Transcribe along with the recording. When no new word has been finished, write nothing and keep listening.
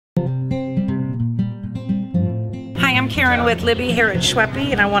Karen with Libby here at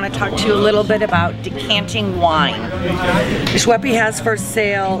Schweppe, and I want to talk to you a little bit about decanting wine. Schweppe has for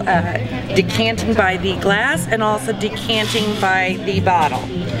sale decanting by the glass and also decanting by the bottle.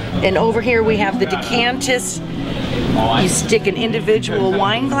 And over here we have the decantus. You stick an individual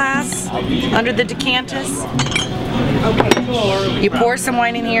wine glass under the decantus. You pour some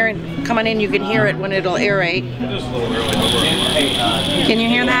wine in here, and come on in, you can hear it when it'll aerate. Can you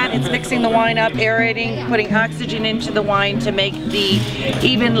hear that? It's mixing the wine up, aerating, putting oxygen into the wine to make the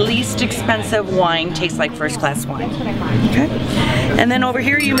even least expensive wine taste like first class wine. Okay. And then over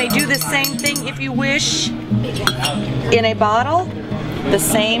here you may do the same thing if you wish in a bottle. The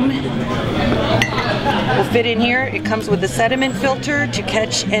same will fit in here. It comes with a sediment filter to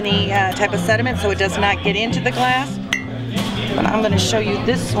catch any type of sediment so it does not get into the glass. But I'm going to show you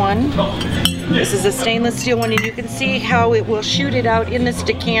this one. This is a stainless steel one, and you can see how it will shoot it out in this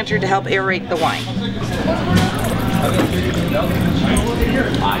decanter to help aerate the wine.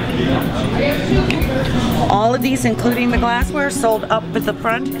 All of these, including the glassware, sold up at the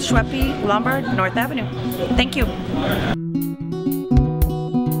front, Schweppe, Lombard, North Avenue. Thank you.